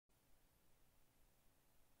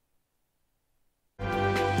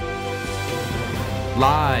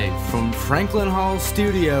Live from Franklin Hall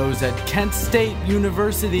Studios at Kent State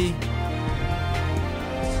University,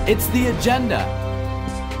 it's The Agenda.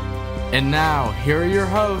 And now, here are your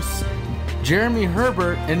hosts, Jeremy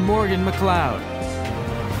Herbert and Morgan McLeod.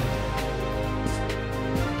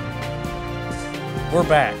 We're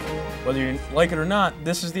back. Whether you like it or not,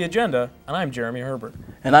 this is The Agenda, and I'm Jeremy Herbert.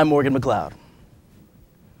 And I'm Morgan McLeod.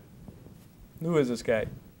 Who is this guy? Is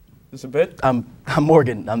this a bit? I'm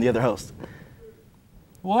Morgan. I'm the other host.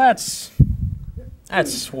 Well, that's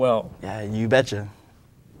swell. Yeah, you betcha.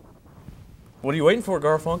 What are you waiting for,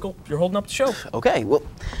 Garfunkel? You're holding up the show. Okay, well,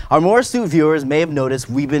 our more astute viewers may have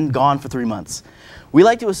noticed we've been gone for 3 months. We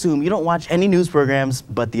like to assume you don't watch any news programs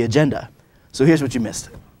but The Agenda. So here's what you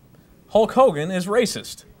missed. Hulk Hogan is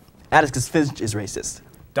racist. Atticus Finch is racist.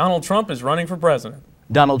 Donald Trump is running for president.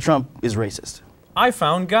 Donald Trump is racist. I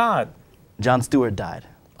found God. Jon Stewart died.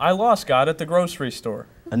 I lost God at the grocery store.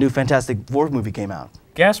 A new Fantastic Four movie came out.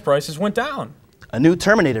 Gas prices went down. A new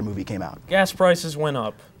Terminator movie came out. Gas prices went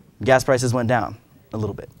up. Gas prices went down a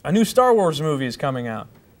little bit. A new Star Wars movie is coming out.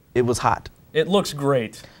 It was hot. It looks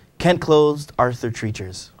great. Kent closed Arthur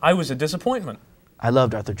Treacher's. I was a disappointment. I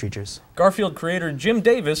loved Arthur Treacher's. Garfield creator Jim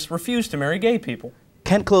Davis refused to marry gay people.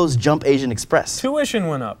 Kent closed Jump Asian Express. Tuition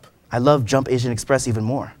went up. I loved Jump Asian Express even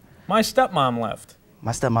more. My stepmom left.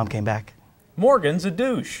 My stepmom came back. Morgan's a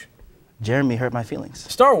douche. Jeremy hurt my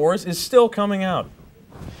feelings. Star Wars is still coming out.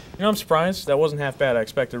 You know, I'm surprised. That wasn't half bad. I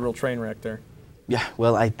expected a real train wreck there. Yeah,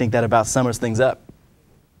 well, I think that about summers things up.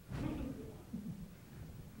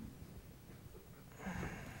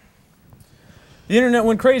 The internet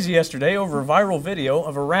went crazy yesterday over a viral video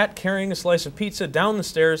of a rat carrying a slice of pizza down the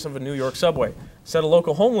stairs of a New York subway. Said a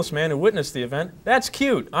local homeless man who witnessed the event, "That's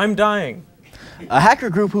cute, I'm dying." A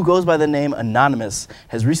hacker group who goes by the name Anonymous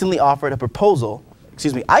has recently offered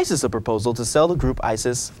ISIS a proposal to sell the group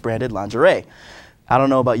ISIS branded lingerie. I don't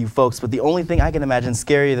know about you folks, but the only thing I can imagine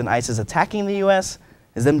scarier than ISIS attacking the US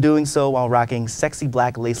is them doing so while rocking sexy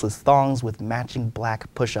black laceless thongs with matching black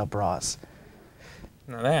push-up bras.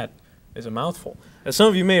 Now that is a mouthful. As some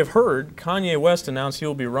of you may have heard, Kanye West announced he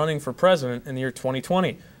will be running for president in the year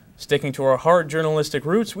 2020. Sticking to our hard journalistic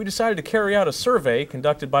roots, we decided to carry out a survey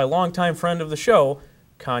conducted by a longtime friend of the show,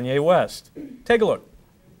 Kanye West. Take a look.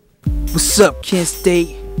 What's up, Kent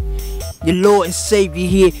State? Your Lord and Savior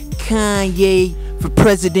here, Kanye, for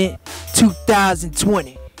President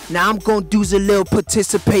 2020. Now I'm gonna do some little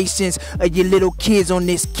participations of your little kids on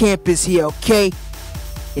this campus here, okay?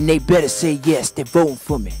 And they better say yes, they're voting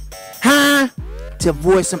for me. Huh? To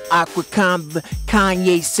avoid some awkward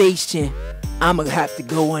Kanye-sation, I'ma have to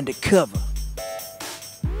go undercover.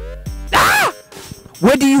 Ah!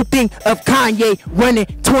 What do you think of Kanye running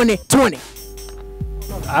 2020?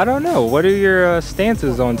 I don't know. What are your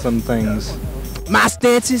stances on some things? My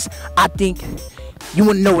stances? I think, you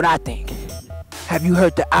wanna know what I think? Have you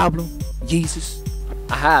heard the album, Jesus?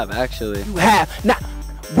 I have, actually. You have. Now,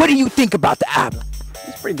 what do you think about the album?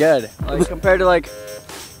 It's pretty good. Like, compared to, like,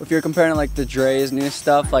 if you're comparing, like, the Dre's new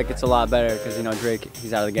stuff, like, it's a lot better because, you know, Drake,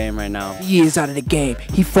 he's out of the game right now. He is out of the game.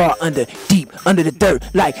 He far deep under the dirt,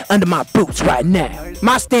 like under my boots right now.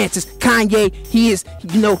 My stance is Kanye, he is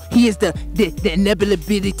the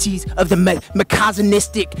inevitabilities of the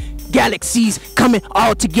mechanistic galaxies coming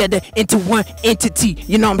all together into one entity.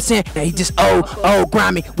 You know what I'm saying? Now he just old,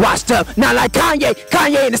 grimy, washed up. Not like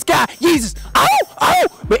Kanye in the sky, Jesus. Oh!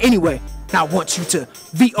 But anyway, now I want you to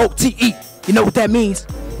VOTE. You know what that means?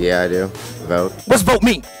 Yeah, I do. Vote. What's vote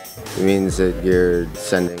mean? It means that you're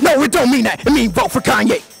sending... No, it don't mean that. It means vote for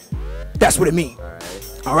Kanye. That's what it means.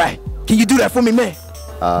 All right. Can you do that for me, man?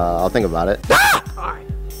 I'll think about it. Ah! All right.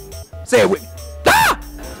 Say it with me. Ah!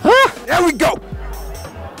 Ah! There we go.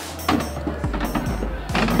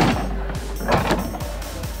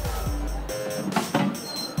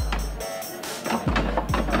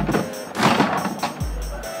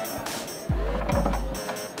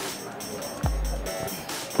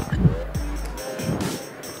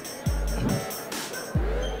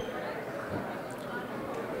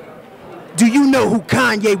 Do you know who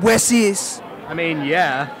Kanye West is? I mean,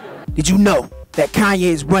 yeah. Did you know that Kanye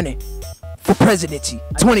is running for presidency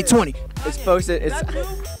 2020? It's posted. It's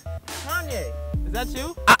Kanye, is that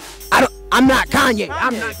you? I'm not Kanye.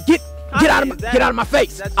 I'm not. Get out of my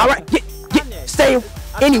face. All right. Stay.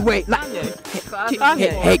 Anyway, like,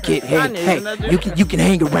 hey kid, hey, you can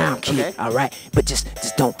hang around, kid. Okay. All right, but just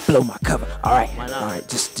don't blow my cover. All right. All right.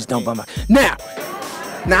 Just don't blow my. Now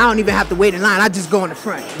I don't even have to wait in line. I just go in the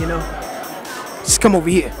front. You know. Just come over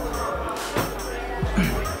here.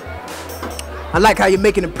 I like how you're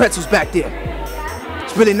making the pretzels back there.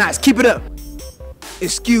 It's really nice. Keep it up.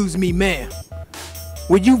 Excuse me, ma'am.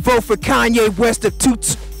 will you vote for Kanye West of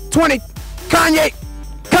 2020?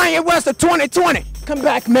 Kanye West of 2020. Come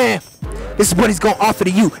back, man. This is what he's gonna offer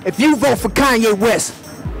to you. If you vote for Kanye West,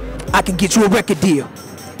 I can get you a record deal.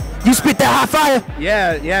 You spit that hot fire?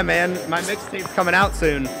 Yeah, man. My mixtape's coming out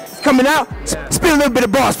soon. It's coming out? Yeah. Spit a little bit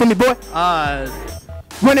of bars for me, boy.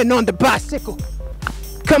 Running on the bicycle.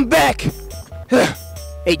 Come back.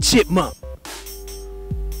 Hey, Chipmunk.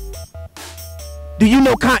 Do you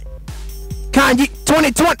know Kanye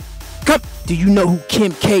 2020? Do you know who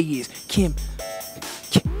Kim K is? Kim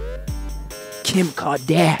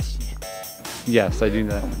Kardashian. Yes, I do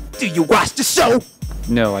know. Do you watch the show?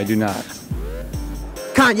 No, I do not.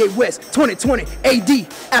 Kanye West 2020 AD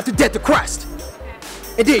after death of Christ.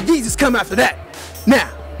 And then Jesus come after that. Now,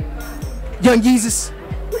 young Jesus,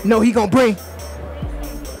 know he gonna bring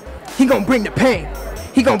the pain.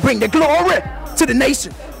 He gonna bring the glory to the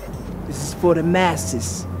nation. This is for the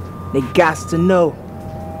masses. They got to know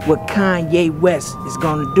what Kanye West is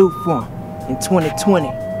gonna do for them in 2020.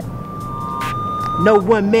 No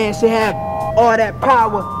one man should have all that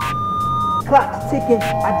power. Clock's ticking,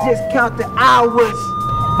 I just count the hours.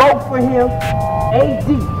 Vote for him, AD,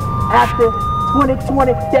 after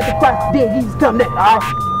 2020, death of Christ, then Jesus come next, alright?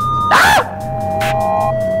 Ah!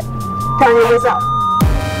 Kanye West out.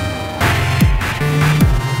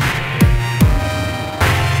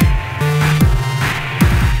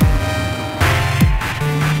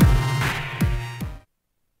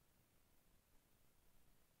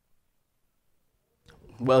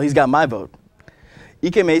 Well, he's got my vote.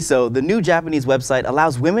 Ikemeso, the new Japanese website,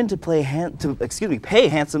 allows women to pay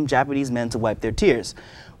handsome Japanese men to wipe their tears.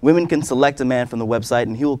 Women can select a man from the website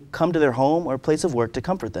and he will come to their home or place of work to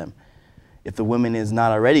comfort them. If the woman is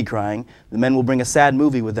not already crying, the men will bring a sad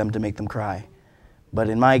movie with them to make them cry. But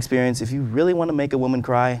in my experience, if you really want to make a woman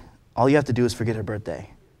cry, all you have to do is forget her birthday.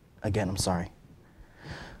 Again, I'm sorry.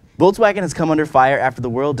 Volkswagen has come under fire after the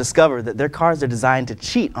world discovered that their cars are designed to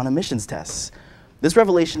cheat on emissions tests. This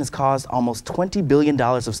revelation has caused almost $20 billion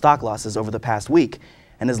of stock losses over the past week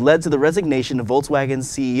and has led to the resignation of Volkswagen's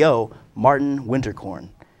CEO, Martin Winterkorn.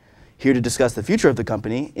 Here to discuss the future of the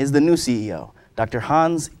company is the new CEO, Dr.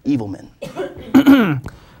 Hanz Evillman.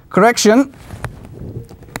 Correction.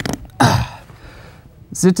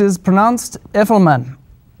 It is pronounced Evillman.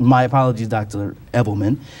 My apologies, Dr.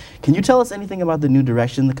 Evillman. Can you tell us anything about the new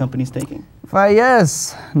direction the company's taking? Why,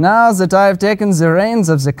 yes. Now that I have taken the reins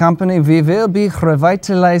of the company, we will be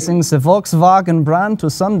revitalizing the Volkswagen brand to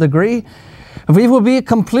some degree. We will be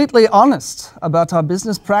completely honest about our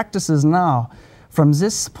business practices now. From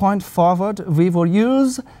this point forward, we will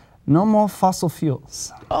use no more fossil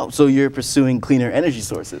fuels. Oh, so you're pursuing cleaner energy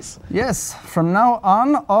sources? Yes. From now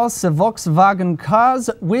on, all the Volkswagen cars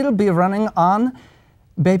will be running on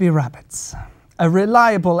baby rabbits. A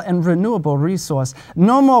reliable and renewable resource.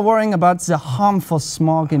 No more worrying about the harmful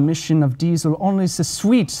smog emission of diesel, only the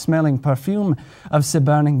sweet-smelling perfume of the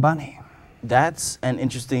burning bunny. That's an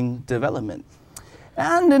interesting development.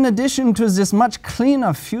 And in addition to this much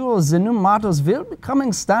cleaner fuel, the new models will be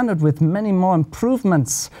coming standard with many more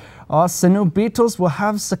improvements. The new Beetles will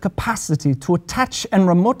have the capacity to attach and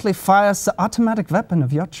remotely fire the automatic weapon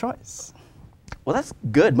of your choice. Well, that's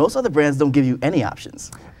good. Most other brands don't give you any options.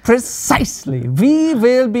 Precisely. We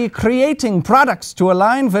will be creating products to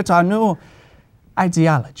align with our new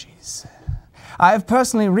ideologies. I have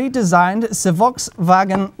personally redesigned the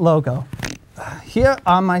Volkswagen logo. Here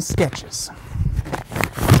are my sketches.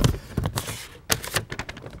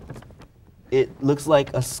 It looks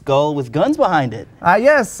like a skull with guns behind it.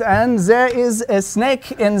 Yes, and there is a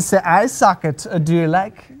snake in the eye socket. Do you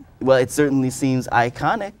like? Well, it certainly seems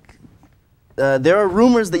iconic. There are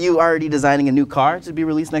rumors that you are already designing a new car to be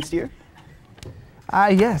released next year?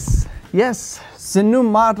 Yes. The new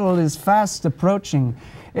model is fast approaching.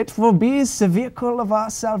 It will be the vehicle of our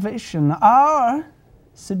salvation,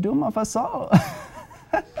 the doom of us all.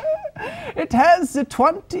 It has the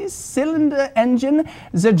 20-cylinder engine,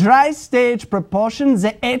 the dry stage propulsion,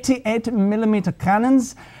 the 88mm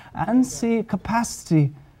cannons, and the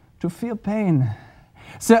capacity to feel pain.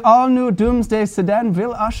 The all-new Doomsday sedan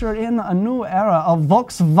will usher in a new era of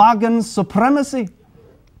Volkswagen supremacy.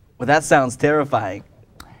 Well, that sounds terrifying.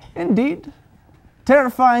 Indeed.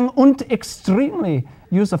 Terrifying and extremely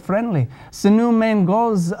user-friendly. The new main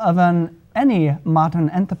goals of any modern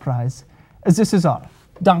enterprise. This is all.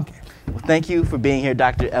 Danke. Well, thank you for being here,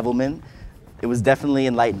 Dr. Evillman. It was definitely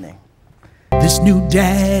enlightening. This new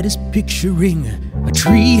dad is picturing a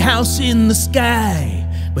tree house in the sky,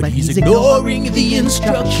 but he's ignoring the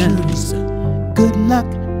instructions. Good luck,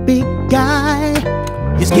 big guy.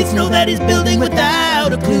 His kids know that he's building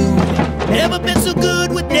without a clue. Never been so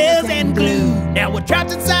good with nails and glue. Now we're trying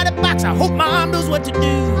Hope mom knows what to do.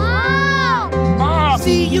 Mom!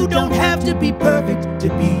 See, you don't have to be perfect to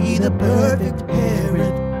be the perfect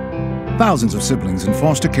parent. Thousands of siblings in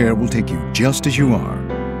foster care will take you just as you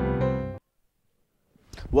are.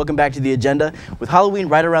 Welcome back to The Agenda. With Halloween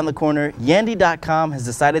right around the corner, Yandy.com has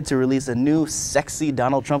decided to release a new sexy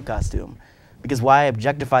Donald Trump costume. Because why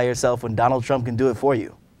objectify yourself when Donald Trump can do it for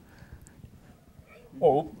you?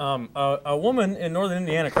 A woman in northern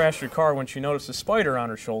Indiana crashed her car when she noticed a spider on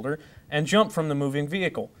her shoulder and jumped from the moving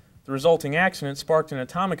vehicle. The resulting accident sparked an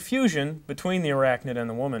atomic fusion between the arachnid and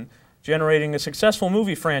the woman, generating a successful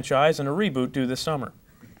movie franchise and a reboot due this summer.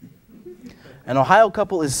 An Ohio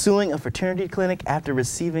couple is suing a fraternity clinic after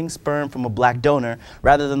receiving sperm from a black donor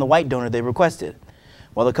rather than the white donor they requested.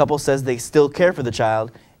 While the couple says they still care for the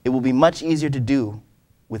child, it will be much easier to do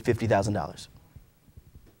with $50,000.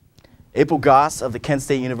 April Goss of the Kent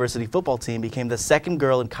State University football team became the second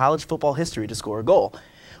girl in college football history to score a goal.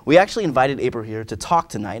 We actually invited April here to talk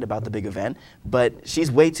tonight about the big event, but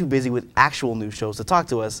she's way too busy with actual news shows to talk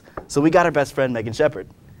to us, so we got her best friend, Megan Shepard.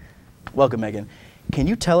 Welcome, Megan. Can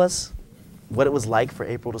you tell us what it was like for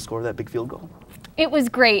April to score that big field goal? It was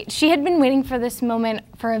great. She had been waiting for this moment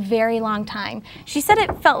for a very long time. She said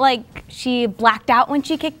it felt like she blacked out when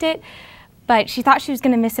she kicked it, but she thought she was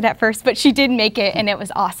going to miss it at first, but she did make it, and it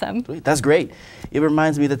was awesome. That's great. It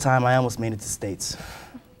reminds me of the time I almost made it to States.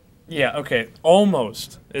 Yeah, okay,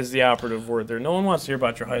 almost is the operative word there. No one wants to hear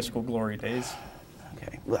about your high school glory days.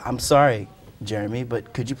 Okay, well, I'm sorry, Jeremy,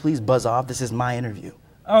 but could you please buzz off? This is my interview.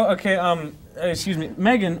 Oh, okay, excuse me.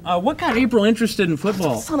 Megan, what got April interested in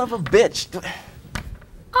football? Son of a bitch.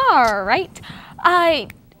 All right.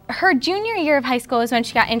 Her junior year of high school is when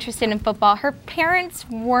she got interested in football. Her parents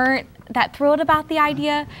weren't that thrilled about the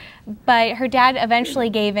idea, but her dad eventually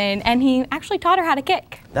gave in, and he actually taught her how to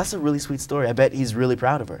kick. That's a really sweet story. I bet he's really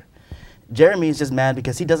proud of her. Jeremy is just mad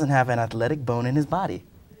because he doesn't have an athletic bone in his body.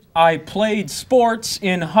 I played sports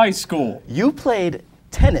in high school. You played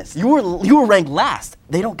tennis. You were ranked last.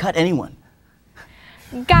 They don't cut anyone.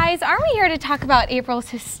 Guys, aren't we here to talk about April's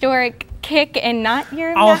historic kick and not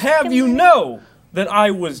your I'll have you know that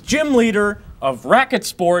I was gym leader of racket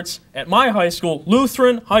sports at my high school,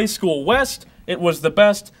 Lutheran High School West. It was the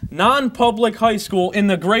best non-public high school in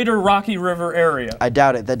the greater Rocky River area. I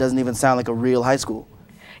doubt it. That doesn't even sound like a real high school.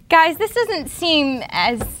 Guys, this doesn't seem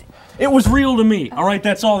as... It was real to me, all right?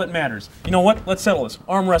 That's all that matters. You know what? Let's settle this.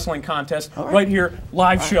 Arm wrestling contest, right here,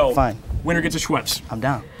 live show. Fine. Winner gets a Schweppes. I'm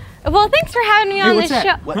down. Well, thanks for having me on this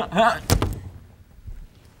show. What?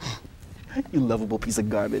 You lovable piece of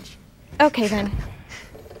garbage. Okay, then.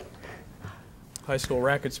 High school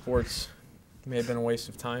racket sports may have been a waste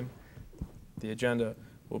of time. The Agenda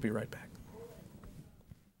will be right back.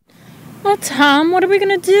 Well, Tom, what are we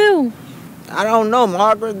going to do? I don't know,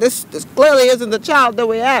 Margaret. This clearly isn't the child that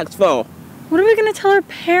we asked for. What are we going to tell our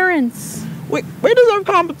parents? We deserve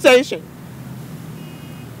compensation.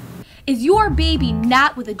 Is your baby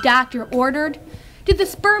not what the doctor ordered? Did the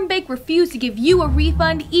sperm bank refuse to give you a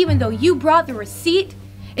refund even though you brought the receipt?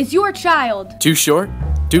 Is your child too short?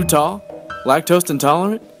 Too tall? Lactose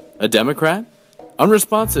intolerant? A Democrat?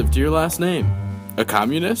 Unresponsive to your last name? A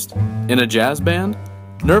communist? In a jazz band?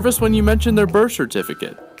 Nervous when you mention their birth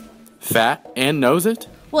certificate? Fat and knows it?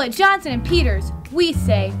 Well, at Johnson & Peters, we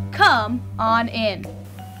say, come on in.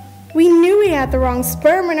 We knew we had the wrong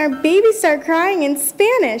sperm when our baby started crying in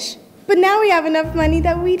Spanish. But now we have enough money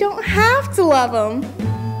that we don't have to love him.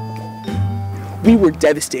 We were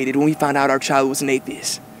devastated when we found out our child was an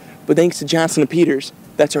atheist. But thanks to Johnson & Peters,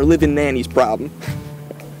 that's our living nanny's problem.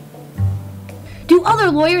 Do other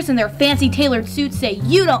lawyers in their fancy tailored suits say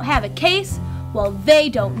you don't have a case? Well, they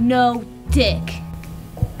don't know dick.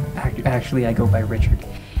 Actually, I go by Richard.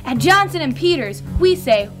 At Johnson & Peters, we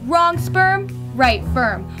say wrong sperm, right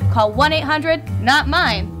firm. Call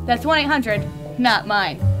 1-800-NOT-MINE. That's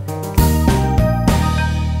 1-800-NOT-MINE.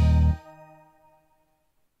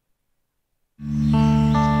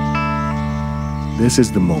 This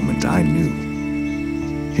is the moment I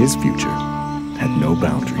knew. His future had no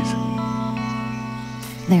boundaries.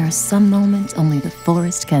 There are some moments only the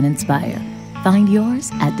forest can inspire. Find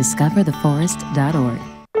yours at discovertheforest.org.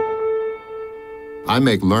 I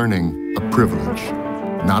make learning a privilege,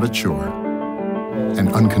 not a chore,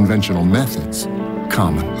 and unconventional methods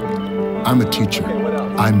common. I'm a teacher.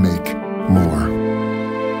 I make more.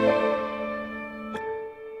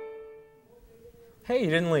 Hey,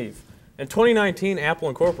 you didn't leave. In 2019, Apple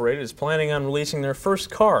Incorporated is planning on releasing their first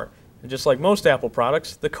car. And just like most Apple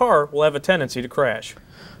products, the car will have a tendency to crash.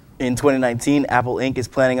 In 2019, Apple Inc. is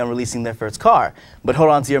planning on releasing their first car. But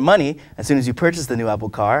hold on to your money. As soon as you purchase the new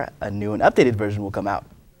Apple car, a new and updated version will come out.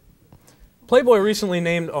 Playboy recently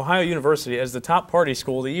named Ohio University as the top party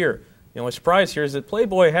school of the year. The only surprise here is that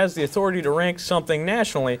Playboy has the authority to rank something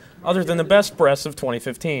nationally other than the best breasts of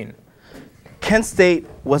 2015. Kent State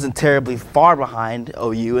wasn't terribly far behind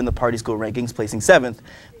OU in the party school rankings, placing 7th,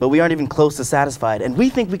 but we aren't even close to satisfied, and we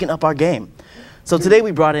think we can up our game. So today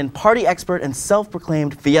we brought in party expert and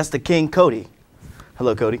self-proclaimed Fiesta King, Cody.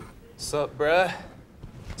 Hello, Cody. What's up, bruh?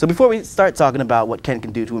 So before we start talking about what Kent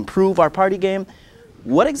can do to improve our party game,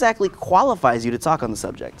 what exactly qualifies you to talk on the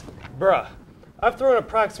subject? Bruh, I've thrown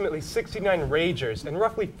approximately 69 ragers and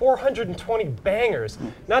roughly 420 bangers,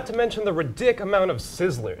 not to mention the ridiculous amount of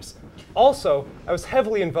sizzlers. Also, I was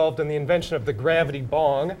heavily involved in the invention of the gravity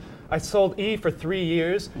bong. I sold E for 3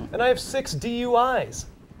 years, and I have 6 DUIs.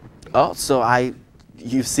 Oh, so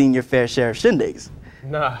you've seen your fair share of shindigs.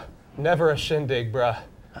 Nah, never a shindig, bruh.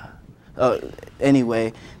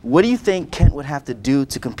 Anyway, what do you think Kent would have to do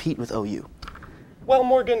to compete with OU? Well,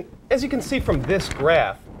 Morgan, as you can see from this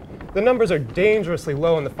graph, the numbers are dangerously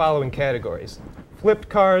low in the following categories: flipped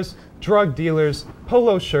cars, drug dealers,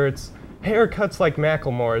 polo shirts, haircuts like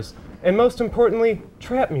Macklemore's, and most importantly,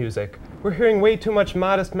 trap music. We're hearing way too much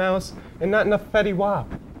Modest Mouse and not enough Fetty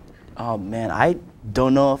Wap. Oh man, I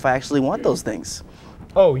don't know if I actually want those things.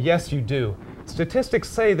 Oh, yes you do. Statistics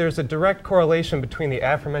say there's a direct correlation between the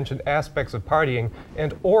aforementioned aspects of partying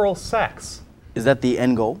and oral sex. Is that the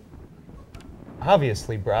end goal?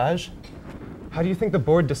 Obviously, Braj. How do you think the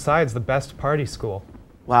board decides the best party school?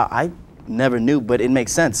 Wow, I never knew, but it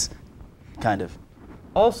makes sense. Kind of.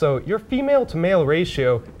 Also, your female to male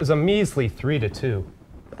ratio is a measly 3-2.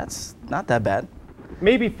 That's not that bad.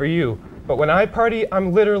 Maybe for you, but when I party,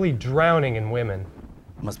 I'm literally drowning in women.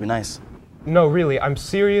 Must be nice. No, really, I'm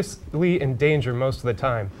seriously in danger most of the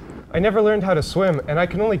time. I never learned how to swim, and I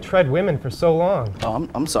can only tread women for so long. Oh,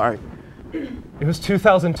 I'm sorry. It was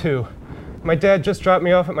 2002. My dad just dropped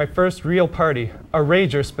me off at my first real party, a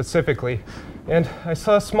rager specifically, and I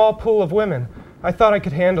saw a small pool of women. I thought I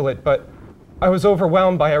could handle it, but I was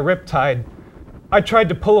overwhelmed by a riptide. I tried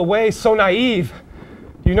to pull away, so naive.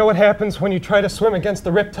 You know what happens when you try to swim against the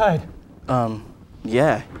riptide?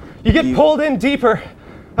 Yeah. You get pulled in deeper.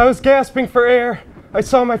 I was gasping for air. I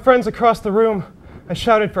saw my friends across the room. I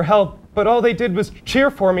shouted for help, but all they did was cheer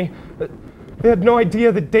for me. They had no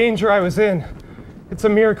idea the danger I was in. It's a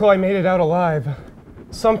miracle I made it out alive.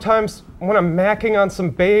 Sometimes, when I'm macking on some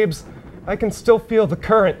babes, I can still feel the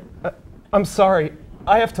current. I'm sorry.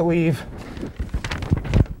 I have to leave.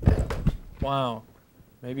 Wow.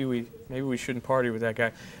 Maybe we shouldn't party with that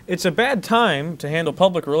guy. It's a bad time to handle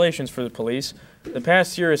public relations for the police. The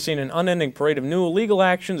past year has seen an unending parade of new illegal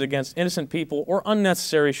actions against innocent people or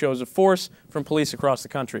unnecessary shows of force from police across the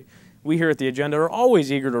country. We here at The Agenda are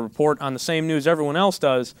always eager to report on the same news everyone else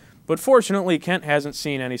does, but fortunately Kent hasn't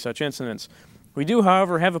seen any such incidents. We do,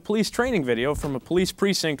 however, have a police training video from a police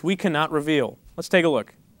precinct we cannot reveal. Let's take a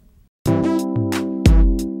look.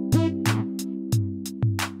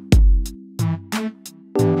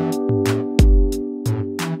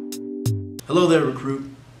 Hello there, recruit.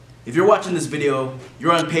 If you're watching this video,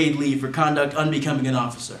 you're on paid leave for conduct unbecoming an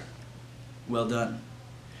officer. Well done.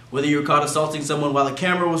 Whether you were caught assaulting someone while a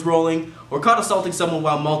camera was rolling, or caught assaulting someone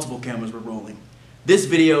while multiple cameras were rolling, this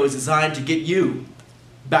video is designed to get you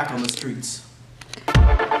back on the streets.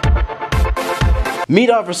 Meet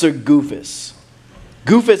Officer Goofus.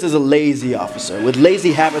 Goofus is a lazy officer with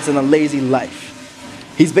lazy habits and a lazy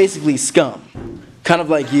life. He's basically scum, kind of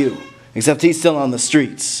like you, except he's still on the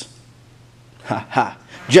streets. Ha ha,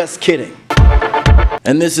 just kidding.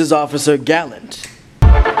 And this is Officer Gallant,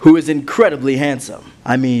 who is incredibly handsome.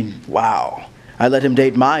 I mean, wow. I let him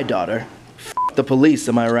date my daughter. F the police,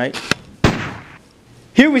 am I right?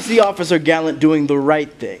 Here we see Officer Gallant doing the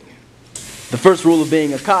right thing. The first rule of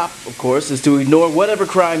being a cop, of course, is to ignore whatever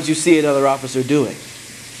crimes you see another officer doing.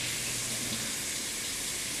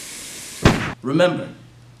 Remember,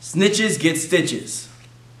 snitches get stitches.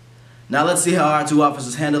 Now let's see how our two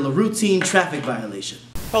officers handle a routine traffic violation.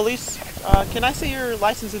 Police, can I see your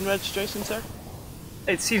license and registration, sir?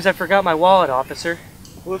 It seems I forgot my wallet, officer.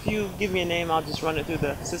 Well, if you give me a name, I'll just run it through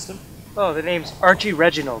the system. Oh, the name's Archie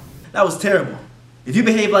Reginald. That was terrible. If you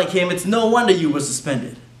behave like him, it's no wonder you were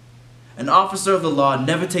suspended. An officer of the law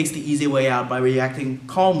never takes the easy way out by reacting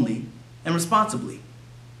calmly and responsibly.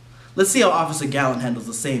 Let's see how Officer Gallant handles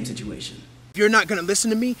the same situation. If you're not gonna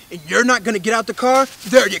listen to me and you're not gonna get out the car,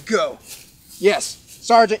 there you go. Yes,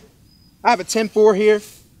 Sergeant, I have a 10-4 here.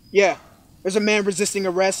 Yeah, there's a man resisting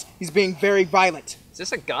arrest. He's being very violent. Is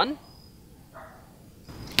this a gun?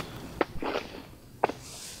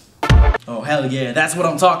 Oh, hell yeah, that's what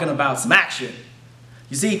I'm talking about, some action.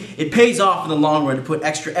 You see, it pays off in the long run to put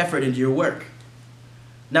extra effort into your work.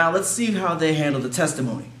 Now let's see how they handle the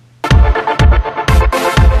testimony.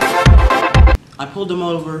 I pulled him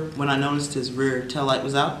over when I noticed his rear taillight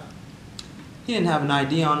was out. He didn't have an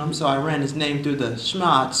ID on him, so I ran his name through the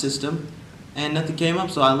SMOD system, and nothing came up,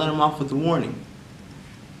 so I let him off with a warning.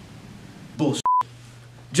 Bullshit.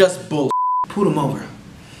 Just bullshit. Pulled him over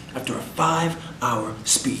after a 5-hour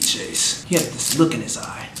speed chase. He had this look in his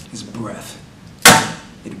eye, his breath.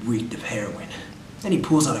 It reeked of heroin. Then he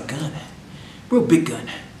pulls out a gun, real big gun,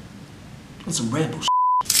 and some Rambo shit.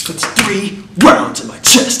 Puts 3 rounds in my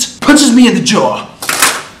chest, punches me in the jaw,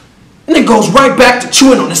 and then goes right back to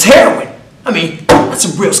chewing on his heroin. I mean, that's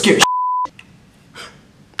some real scary shit.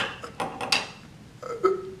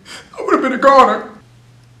 I would have been a goner.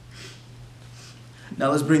 Now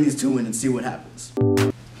let's bring these two in and see what happens.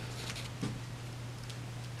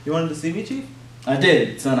 You wanted to see me, Chief? I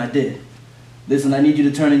did, son, I did. Listen, I need you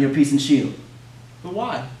to turn in your piece and shield. But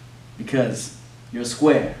why? Because you're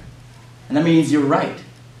square. And that means you're right.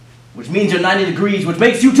 Which means you're 90 degrees, which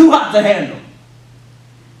makes you too hot to handle.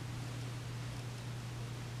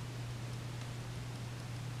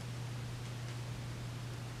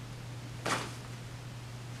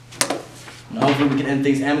 Now hopefully we can end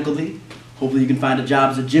things amicably. Hopefully you can find a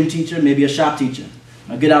job as a gym teacher, maybe a shop teacher.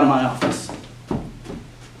 Now get out of my office.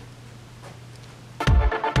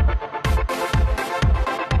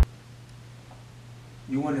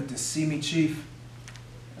 You wanted to see me, Chief?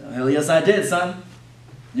 Hell yes I did, son.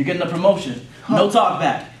 You're getting a promotion. No talk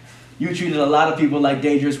back. You treated a lot of people like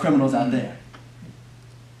dangerous criminals out there.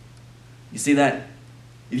 You see that?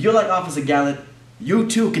 If you're like Officer Gallant, you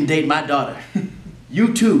too can date my daughter.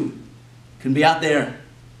 You too can be out there,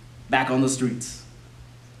 back on the streets.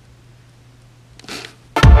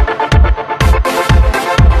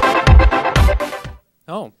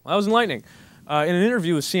 Oh, that was enlightening. In an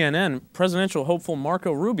interview with CNN, presidential hopeful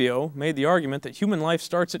Marco Rubio made the argument that human life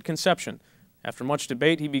starts at conception. After much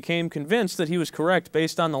debate, he became convinced that he was correct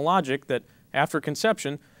based on the logic that, after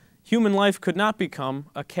conception, human life could not become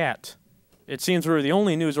a cat. It seems we were the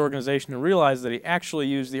only news organization to realize that he actually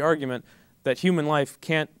used the argument that human life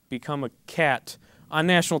can't become a cat on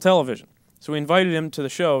national television. So we invited him to the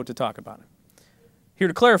show to talk about it. Here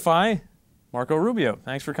to clarify, Marco Rubio.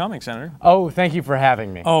 Thanks for coming, Senator. Oh, thank you for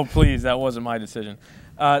having me. Oh, please, that wasn't my decision.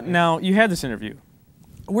 Now, you had this interview.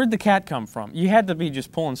 Where'd the cat come from? You had to be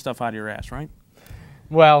just pulling stuff out of your ass, right?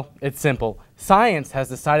 Well, it's simple. Science has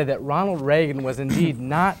decided that Ronald Reagan was indeed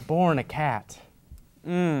not born a cat.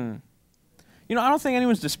 You know, I don't think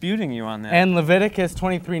anyone's disputing you on that. And Leviticus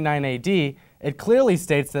 23:9 AD, it clearly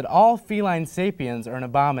states that all feline sapiens are an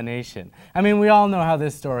abomination. I mean, we all know how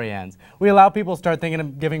this story ends. We allow people to start thinking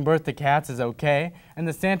of giving birth to cats is okay, and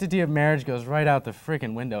the sanctity of marriage goes right out the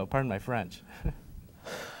freaking window. Pardon my French.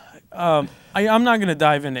 I'm not going to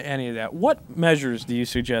dive into any of that. What measures do you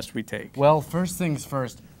suggest we take? Well, first things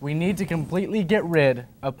first, we need to completely get rid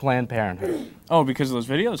of Planned Parenthood. Oh, because of those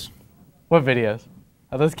videos? What videos?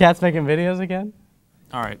 Are those cats making videos again?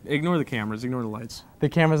 All right, ignore the cameras, ignore the lights. The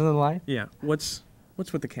cameras and the light? Yeah, what's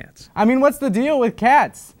with the cats? I mean, what's the deal with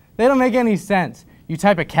cats? They don't make any sense. You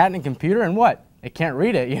type a cat in a computer and what? It can't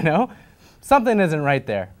read it, you know? Something isn't right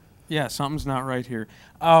there. Yeah, something's not right here.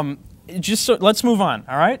 Let's move on,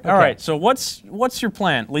 all right? Okay. All right, so what's your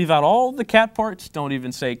plan? Leave out all the cat parts, don't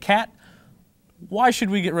even say cat. Why should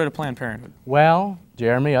we get rid of Planned Parenthood? Well,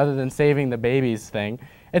 Jeremy, other than saving the babies thing,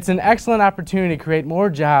 it's an excellent opportunity to create more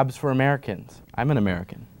jobs for Americans. I'm an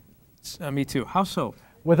American. Me too. How so?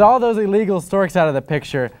 With all those illegal storks out of the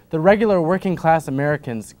picture, the regular working class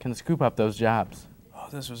Americans can scoop up those jobs. Oh,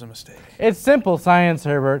 this was a mistake. It's simple science,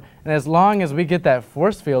 Herbert, and as long as we get that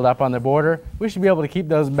force field up on the border, we should be able to keep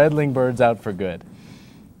those meddling birds out for good.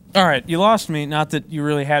 All right, you lost me, not that you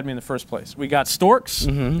really had me in the first place. We got storks,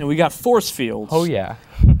 and we got force fields. Oh, yeah.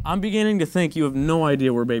 I'm beginning to think you have no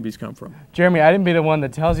idea where babies come from. Jeremy, I didn't be the one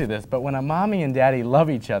that tells you this, but when a mommy and daddy love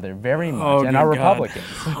each other very much and are Republicans,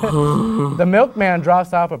 the milkman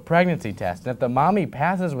drops off a pregnancy test, and if the mommy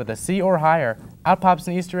passes with a C or higher, out pops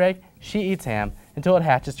an Easter egg, she eats ham until it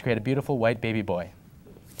hatches to create a beautiful white baby boy.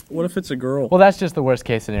 What if it's a girl? Well, that's just the worst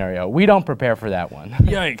case scenario. We don't prepare for that one.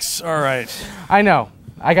 Yikes, all right. I know.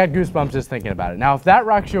 I got goosebumps just thinking about it. Now, if that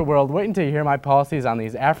rocks your world, wait until you hear my policies on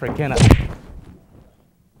these African...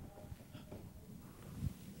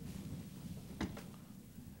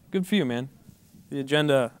 Good for you, man. The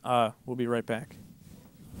agenda, we'll be right back.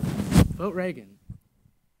 Vote Reagan.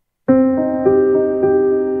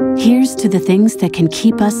 Here's to the things that can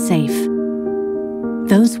keep us safe.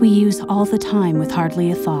 Those we use all the time with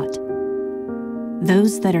hardly a thought.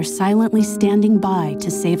 Those that are silently standing by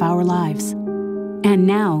to save our lives. And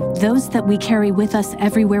now, those that we carry with us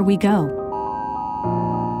everywhere we go.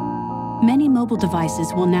 Many mobile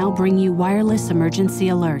devices will now bring you wireless emergency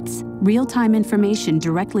alerts, real-time information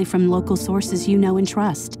directly from local sources you know and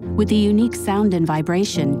trust. With the unique sound and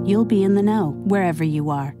vibration, you'll be in the know, wherever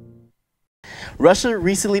you are. Russia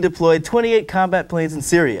recently deployed 28 combat planes in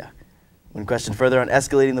Syria. When questioned further on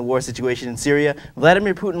escalating the war situation in Syria,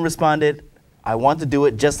 Vladimir Putin responded, "I want to do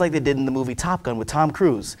it just like they did in the movie Top Gun with Tom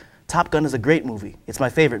Cruise. Top Gun is a great movie. It's my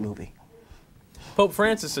favorite movie." Pope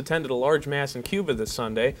Francis attended a large mass in Cuba this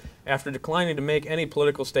Sunday. After declining to make any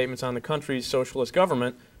political statements on the country's socialist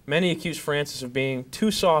government, many accused Francis of being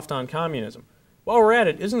too soft on communism. While we're at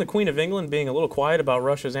it, isn't the Queen of England being a little quiet about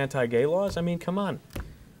Russia's anti-gay laws? I mean, come on.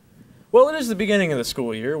 Well, it is the beginning of the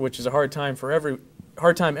school year, which is a hard time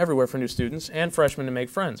everywhere for new students and freshmen to make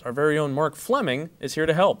friends. Our very own Mark Fleming is here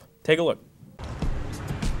to help. Take a look.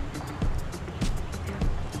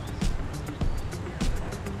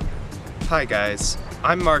 Hi guys,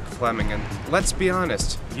 I'm Mark Fleming, and let's be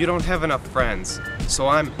honest, you don't have enough friends, so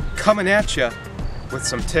I'm coming at you with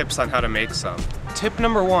some tips on how to make some. Tip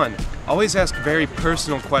number 1, always ask very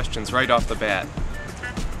personal questions right off the bat.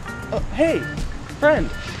 Hey, friend.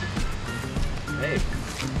 Hey,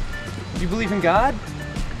 you believe in God?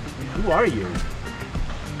 Who are you?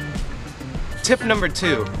 Tip number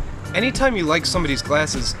 2, anytime you like somebody's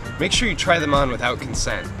glasses, make sure you try them on without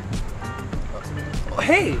consent.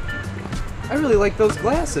 Hey, I really like those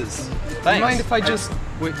glasses. Do you mind if I just...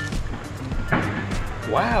 Wait.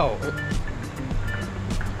 Wow.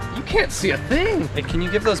 You can't see a thing. Hey, can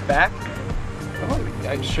you give those back? Oh,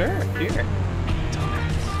 yeah, sure. Here.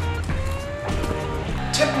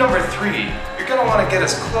 Tip number 3. You're going to want to get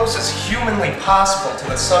as close as humanly possible to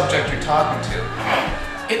the subject you're talking to.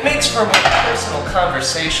 It makes for a more personal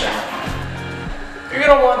conversation. You're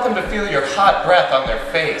going to want them to feel your hot breath on their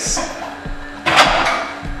face.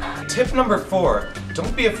 Tip number 4.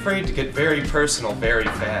 Don't be afraid to get very personal very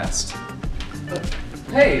fast.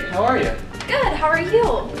 Hey, how are you? Good, how are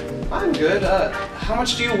you? I'm good. How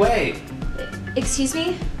much do you weigh? Excuse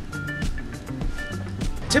me?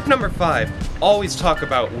 Tip number 5. Always talk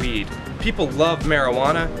about weed. People love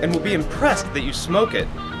marijuana and will be impressed that you smoke it.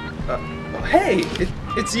 Hey,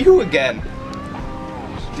 it's you again.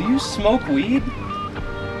 Do you smoke weed?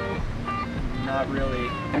 Not really.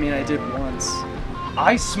 I mean, I did once.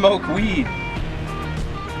 I smoke weed.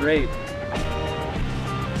 Great.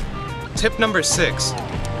 Tip number 6.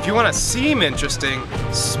 If you want to seem interesting,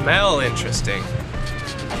 smell interesting.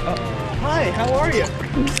 Hi, how are you?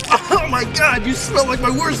 Oh my god, you smell like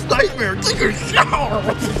my worst nightmare! Take a shower!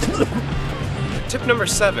 Tip number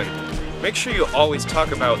 7. Make sure you always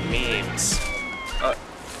talk about memes.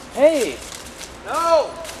 Hey! No!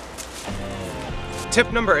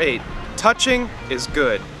 Tip number 8. Touching is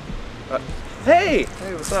good. Hey!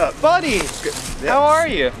 Hey, what's up? Buddy! Good. How are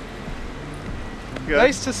you? Good.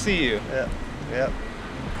 Nice to see you. Yeah.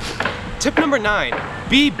 Tip number 9.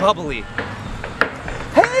 Be bubbly.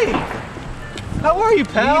 Hey! How are you,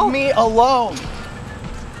 pal? Leave me alone!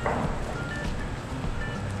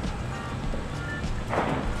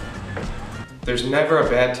 There's never a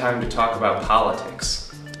bad time to talk about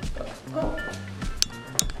politics.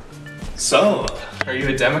 So, are you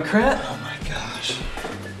a Democrat? Oh my gosh.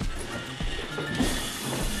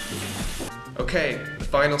 Okay, the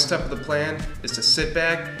final step of the plan is to sit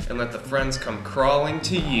back and let the friends come crawling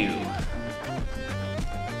to you.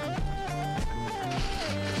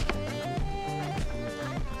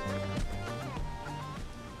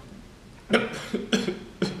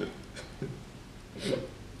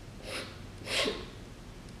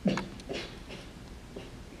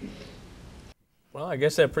 Well, I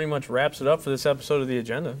guess that pretty much wraps it up for this episode of The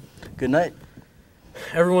Agenda. Good night.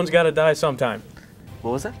 Everyone's got to die sometime.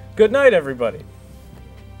 What was that? Good night, everybody.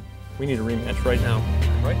 We need a rematch right now.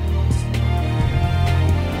 Right?